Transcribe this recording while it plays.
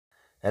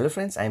Hello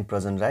friends, I am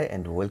Prajan Rai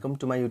and welcome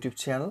to my YouTube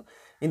channel.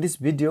 In this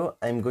video,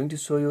 I am going to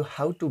show you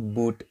how to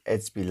boot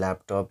HP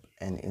laptop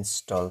and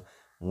install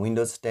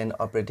Windows 10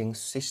 operating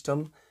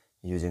system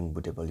using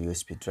bootable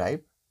USB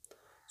drive.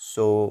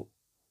 So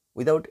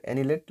without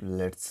any let,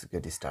 let's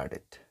get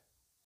started.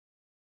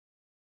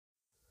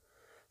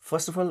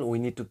 First of all, we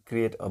need to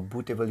create a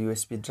bootable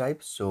USB drive.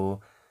 So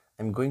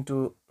I'm going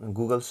to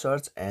Google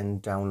search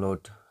and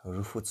download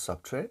Rufus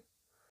software.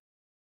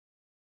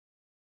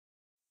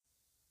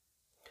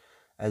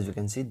 As you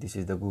can see, this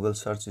is the Google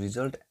search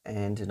result,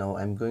 and now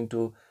I'm going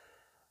to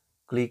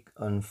click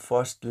on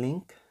first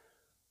link,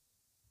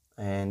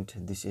 and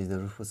this is the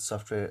Rufus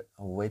software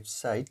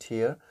website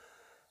here,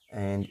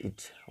 and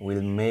it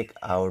will make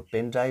our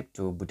pen drive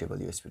to bootable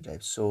USB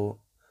drive. So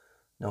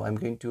now I'm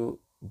going to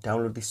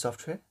download this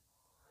software,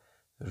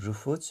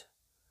 Rufus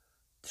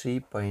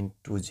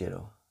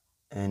 3.20,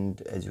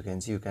 and as you can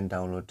see, you can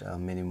download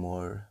many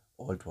more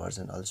old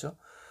version also,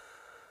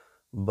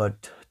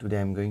 but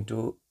today I'm going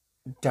to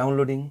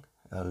downloading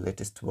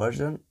latest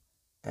version,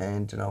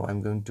 and now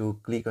I'm going to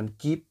click on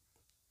keep.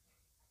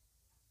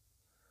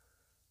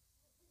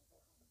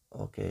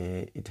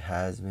 Okay, it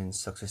has been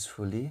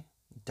successfully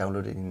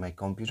downloaded in my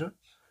computer,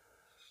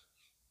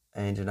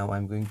 and now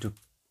I'm going to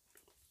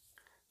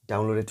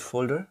download it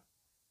folder.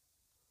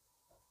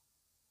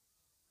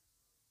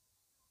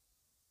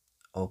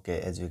 Okay,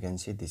 as you can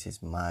see, this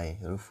is my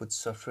Rufus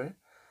software,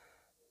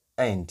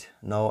 and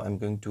now I'm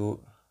going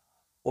to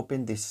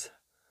open this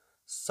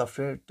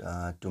software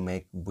to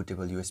make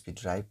bootable USB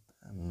drive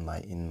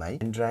in my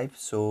pen drive.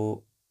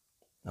 So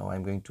now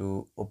I'm going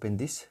to open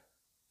this.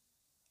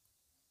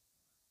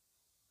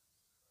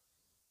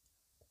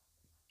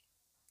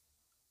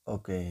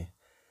 Okay,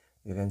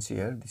 you can see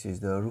here, this is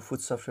the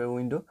Rufus software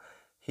window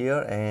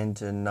here, and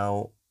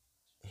now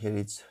here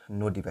it's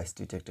no device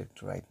detected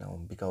right now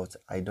because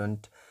I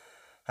don't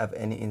have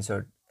any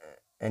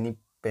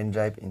pen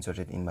drive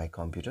inserted in my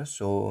computer.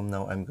 So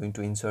now I'm going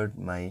to insert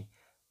my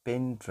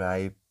pen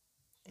drive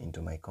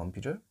into my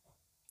computer.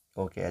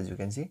 Okay, as you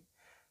can see,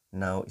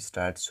 now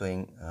start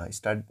showing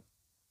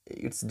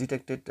it's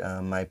detected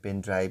my pen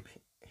drive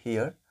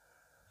here,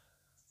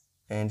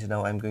 and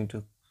now I'm going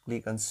to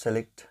click on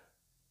select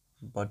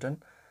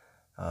button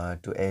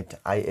to add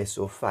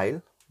ISO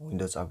file,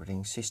 Windows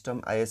operating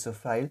system ISO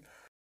file.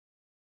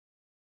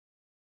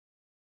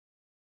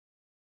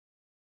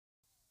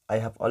 I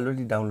have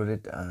already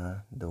downloaded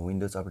the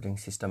Windows operating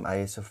system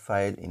ISO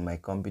file in my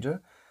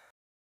computer.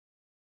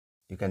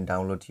 You can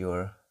download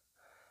your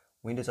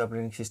Windows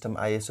operating system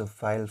ISO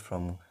file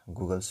from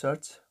Google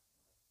search.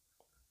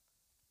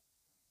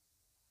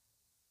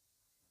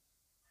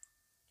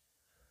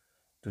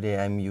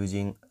 Today I'm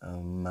using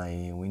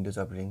my Windows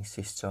operating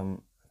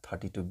system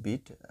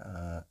 32-bit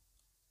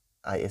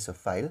ISO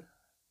file.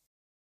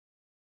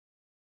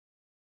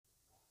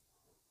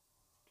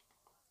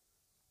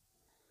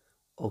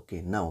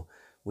 Okay, now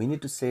we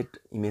need to set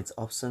image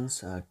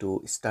options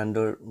to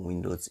standard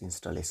Windows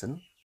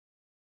installation.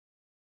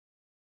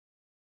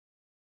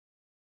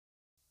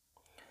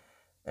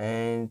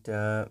 And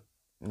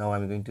now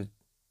I'm going to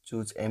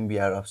choose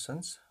MBR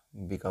options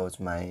because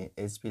my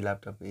HP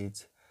laptop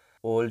is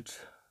old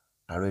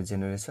hardware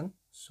generation.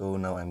 So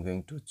now I'm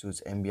going to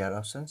choose MBR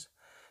options.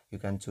 You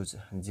can choose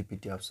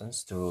GPT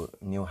options to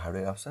new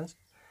hardware options,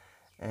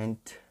 and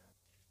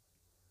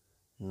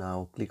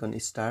now click on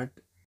start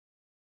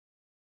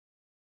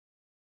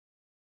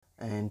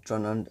and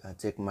turn on a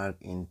check mark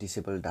in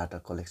disable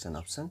data collection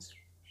options.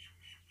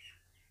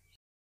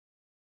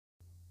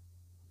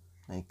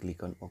 I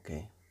click on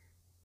OK.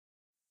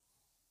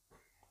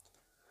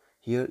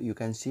 Here you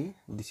can see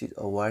this is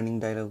a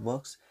warning dialog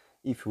box.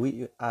 If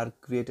we are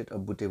created a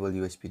bootable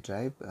USB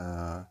drive,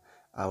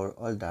 our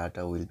all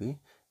data will be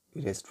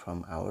erased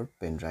from our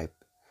pen drive.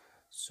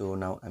 So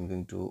now I'm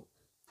going to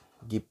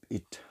give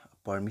it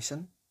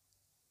permission.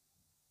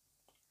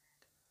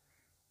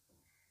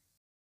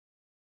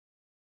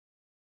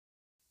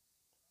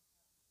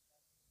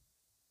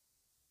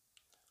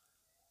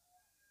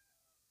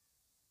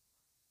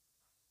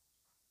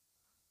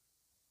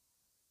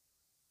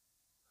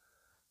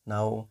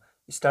 Now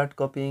start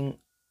copying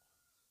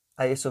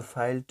ISO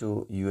file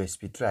to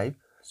USB drive.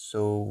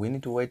 So we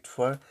need to wait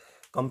for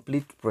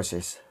complete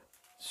process.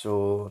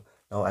 So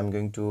now I'm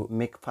going to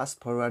make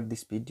fast forward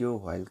this video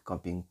while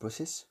copying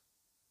process.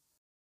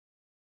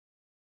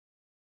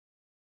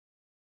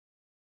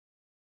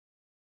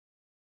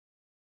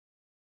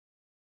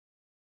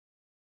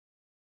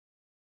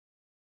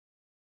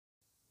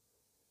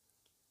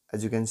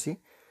 As you can see,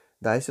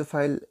 the ISO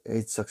file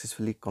is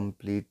successfully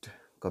complete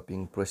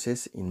copying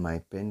process in my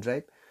pen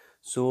drive.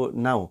 So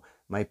now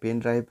my pen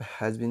drive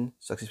has been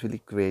successfully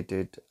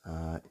created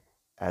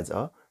as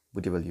a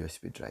bootable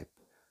USB drive.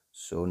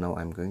 So now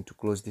I'm going to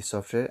close this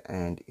software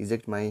and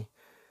eject my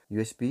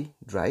USB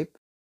drive.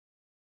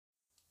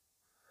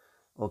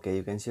 Okay,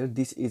 you can see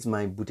this is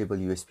my bootable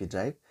USB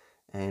drive,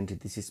 and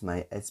this is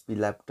my HP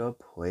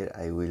laptop where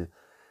I will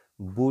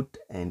boot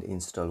and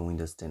install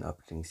Windows 10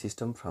 operating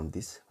system from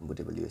this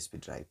bootable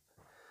USB drive.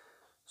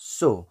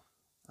 So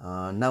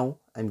Now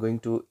I'm going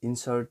to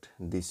insert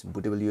this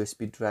bootable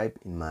USB drive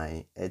in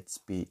my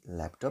HP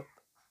laptop.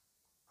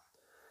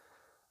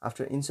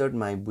 After insert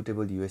my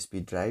bootable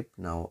USB drive,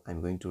 now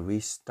I'm going to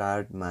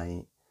restart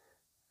my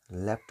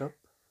laptop.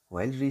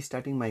 While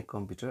restarting my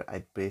computer, I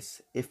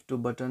press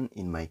F2 button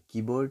in my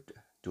keyboard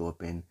to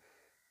open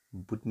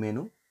boot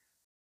menu.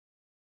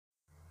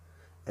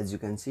 As you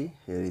can see,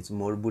 here is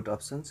more boot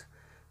options.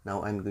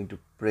 Now I'm going to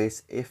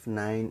press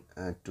F9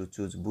 to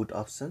choose boot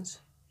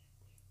options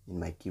in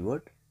my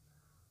keyboard.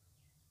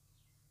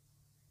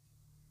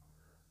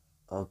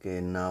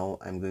 Okay, now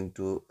I'm going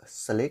to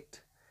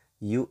select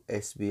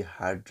USB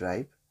hard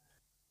drive.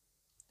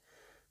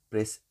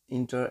 Press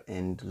enter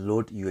and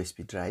load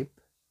USB drive.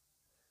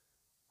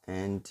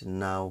 And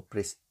now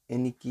press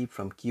any key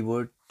from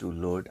keyboard to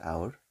load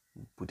our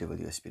bootable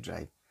USB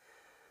drive.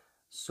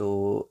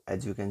 So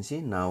as you can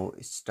see, now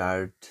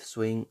start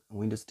showing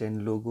Windows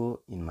 10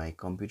 logo in my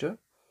computer.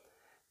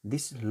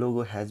 This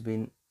logo has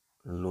been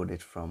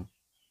loaded from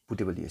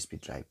bootable USB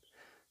drive.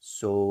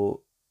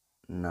 So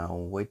now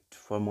wait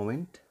for a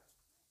moment.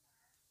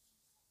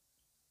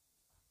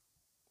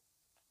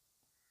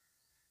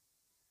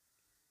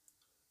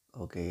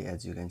 Okay,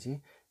 as you can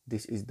see,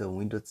 this is the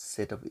Windows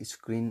setup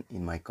screen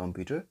in my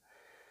computer.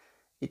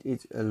 It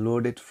is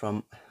loaded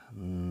from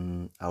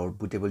our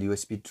bootable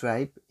USB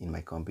drive in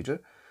my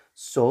computer.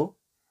 So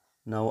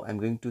now I'm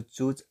going to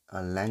choose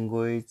a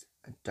language,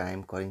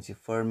 time, currency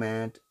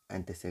format,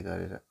 and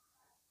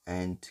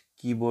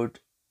keyboard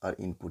or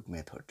input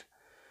method.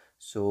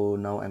 So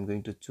now I'm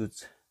going to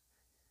choose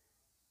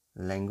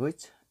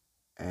language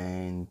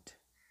and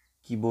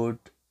keyboard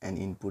and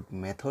input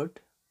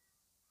method.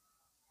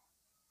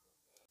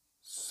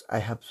 I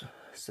have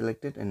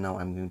selected, and now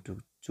I'm going to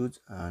choose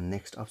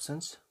next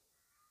options,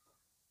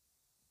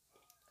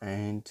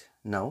 and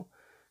now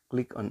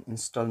click on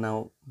install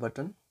now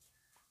button.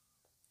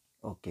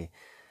 Okay,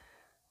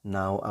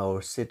 now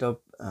our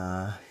setup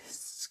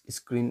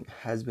screen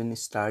has been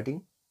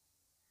starting.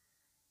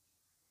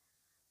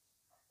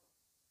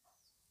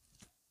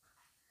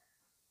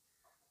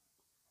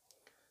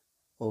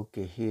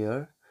 Okay,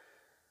 here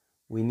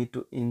we need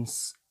to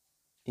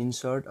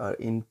insert or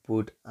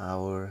input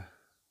our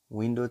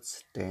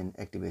Windows 10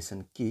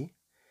 activation key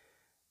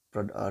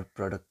or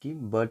product key,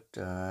 but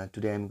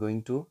today I'm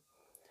going to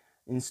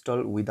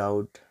install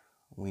without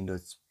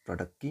Windows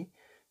product key.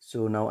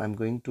 So now I'm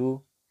going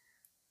to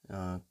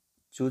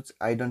choose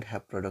I don't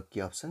have product key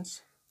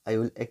options. I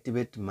will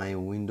activate my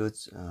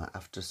Windows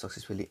after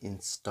successfully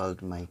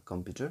installed my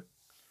computer,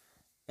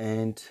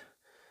 and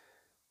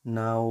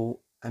now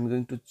I'm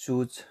going to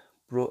choose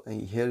Pro.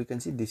 Here you can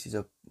see this is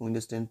a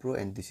Windows 10 Pro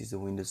and this is a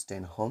Windows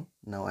 10 Home.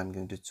 Now I'm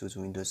going to choose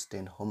Windows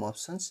 10 Home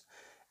options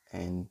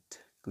and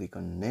click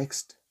on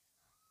next.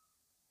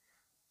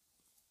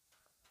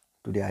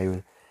 Today I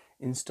will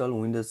install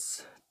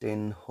Windows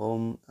 10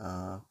 Home.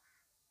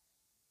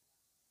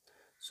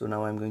 So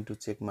now I'm going to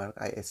check mark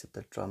I accept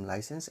the term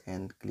license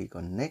and click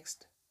on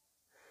next.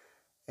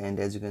 And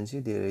as you can see,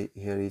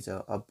 here is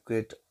a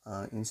upgrade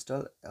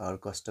install or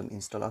custom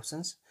install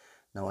options.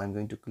 Now I'm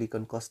going to click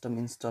on custom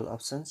install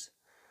options.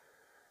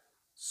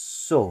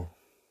 So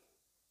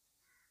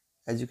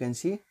as you can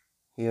see,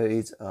 here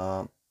is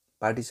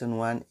partition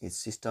 1 is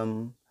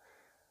system,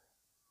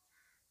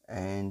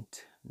 and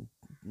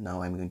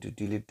now I'm going to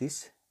delete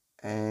this,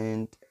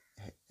 and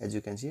as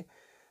you can see,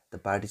 the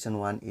partition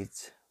 1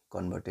 is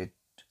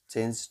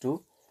changed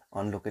to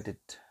unlocated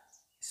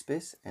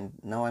space. And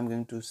now I'm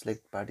going to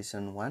select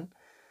partition 1.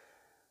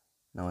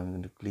 Now I'm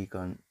going to click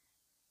on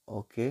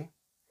OK.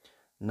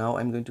 Now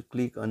I'm going to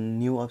click on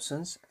new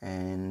options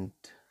and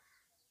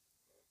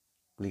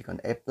click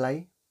on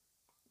apply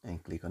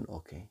and click on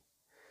OK.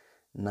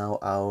 Now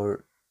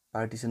our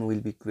partition will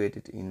be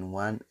created in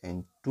 1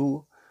 and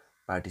 2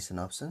 partition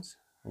options.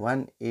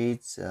 One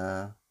is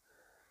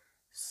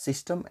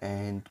system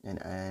and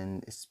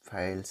its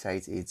file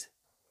size is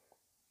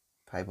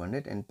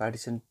 500, and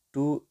partition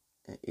 2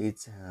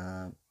 is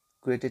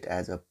created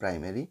as a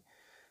primary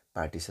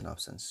partition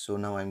options. So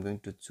now I'm going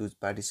to choose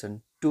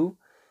partition 2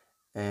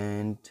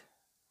 and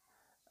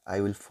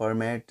I will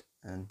format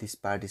this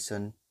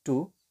partition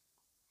 2,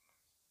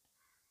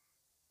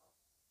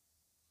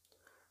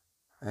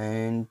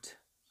 and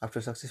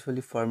after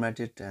successfully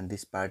formatted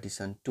this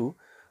partition 2,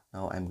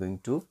 now I'm going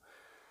to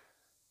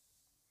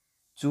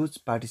choose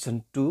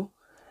partition 2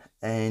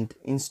 and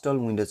install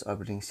Windows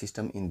operating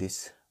system in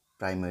this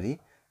primary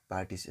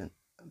partition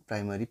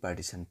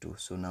 2.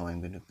 So now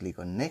I'm going to click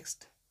on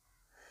next,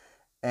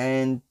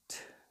 and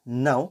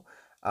now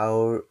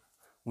our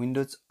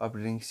Windows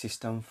operating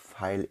system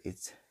file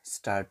is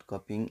start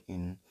copying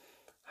in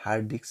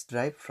hard disk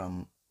drive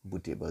from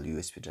bootable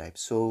USB drive.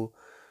 So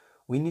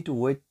we need to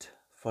wait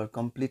for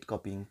complete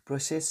copying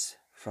process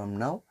from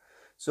now.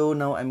 So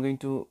now I'm going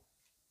to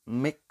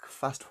make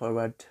fast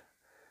forward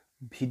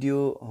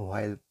video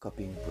while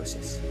copying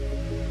process.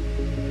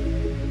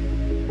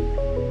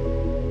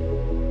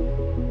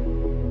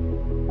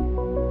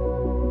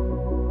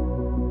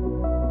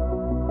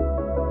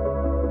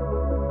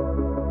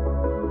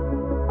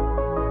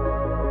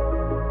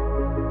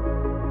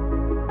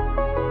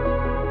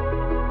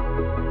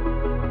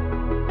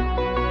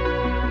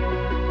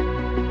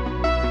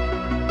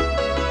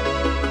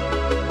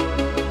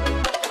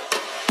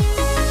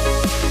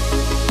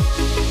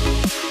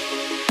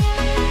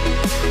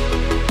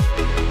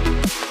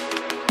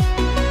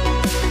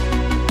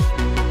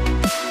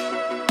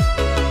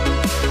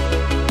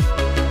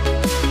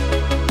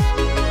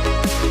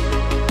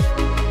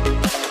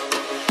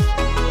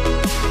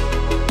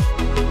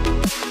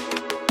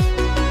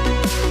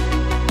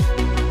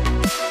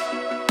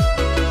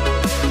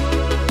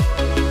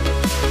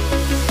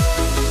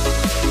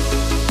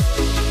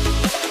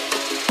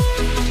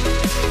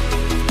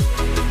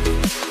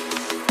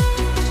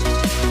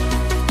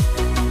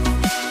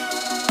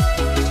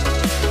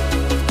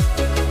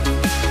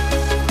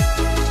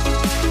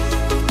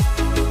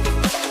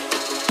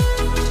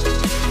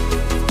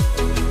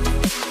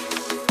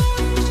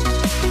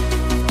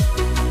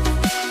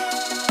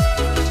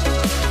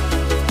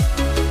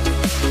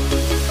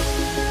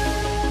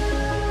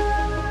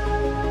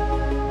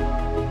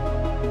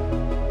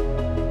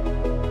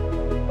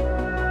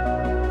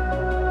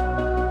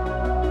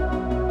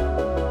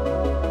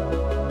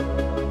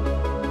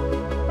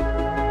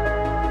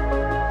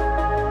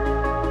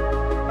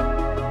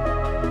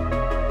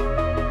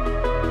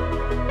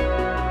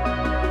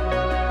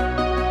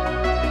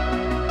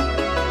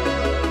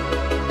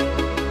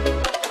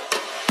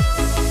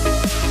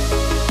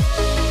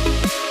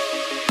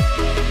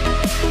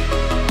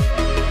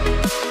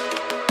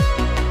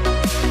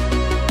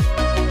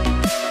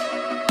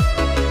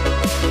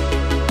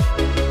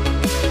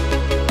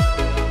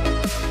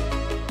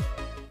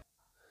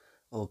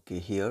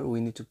 here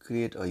we need to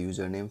create a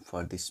username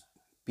for this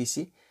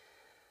PC.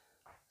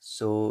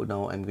 So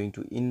now I'm going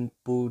to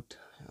input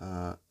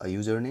a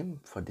username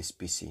for this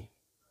PC.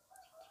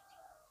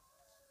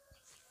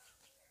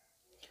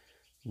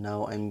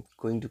 Now I'm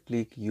going to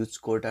click use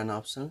Cortana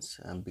options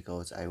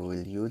because I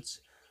will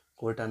use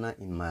Cortana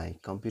in my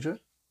computer.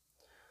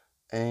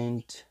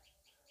 And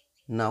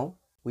now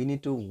we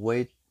need to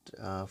wait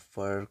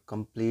for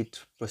complete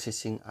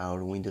processing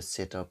our Windows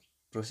setup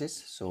process.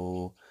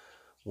 So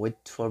wait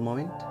for a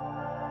moment.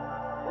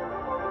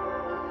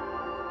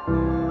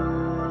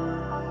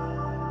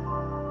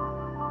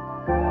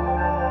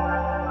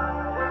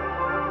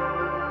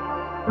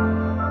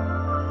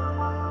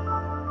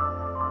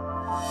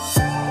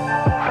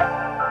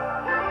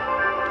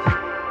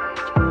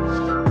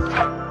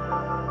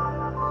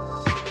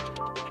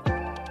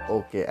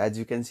 Okay, as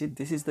you can see,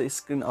 this is the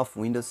screen of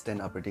Windows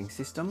 10 operating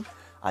system.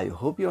 I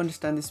hope you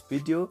understand this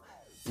video.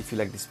 If you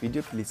like this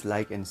video, please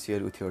like and share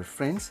with your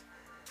friends.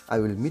 I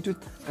will meet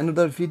with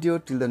another video.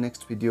 Till the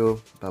next video,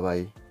 bye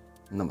bye,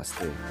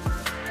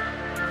 namaste.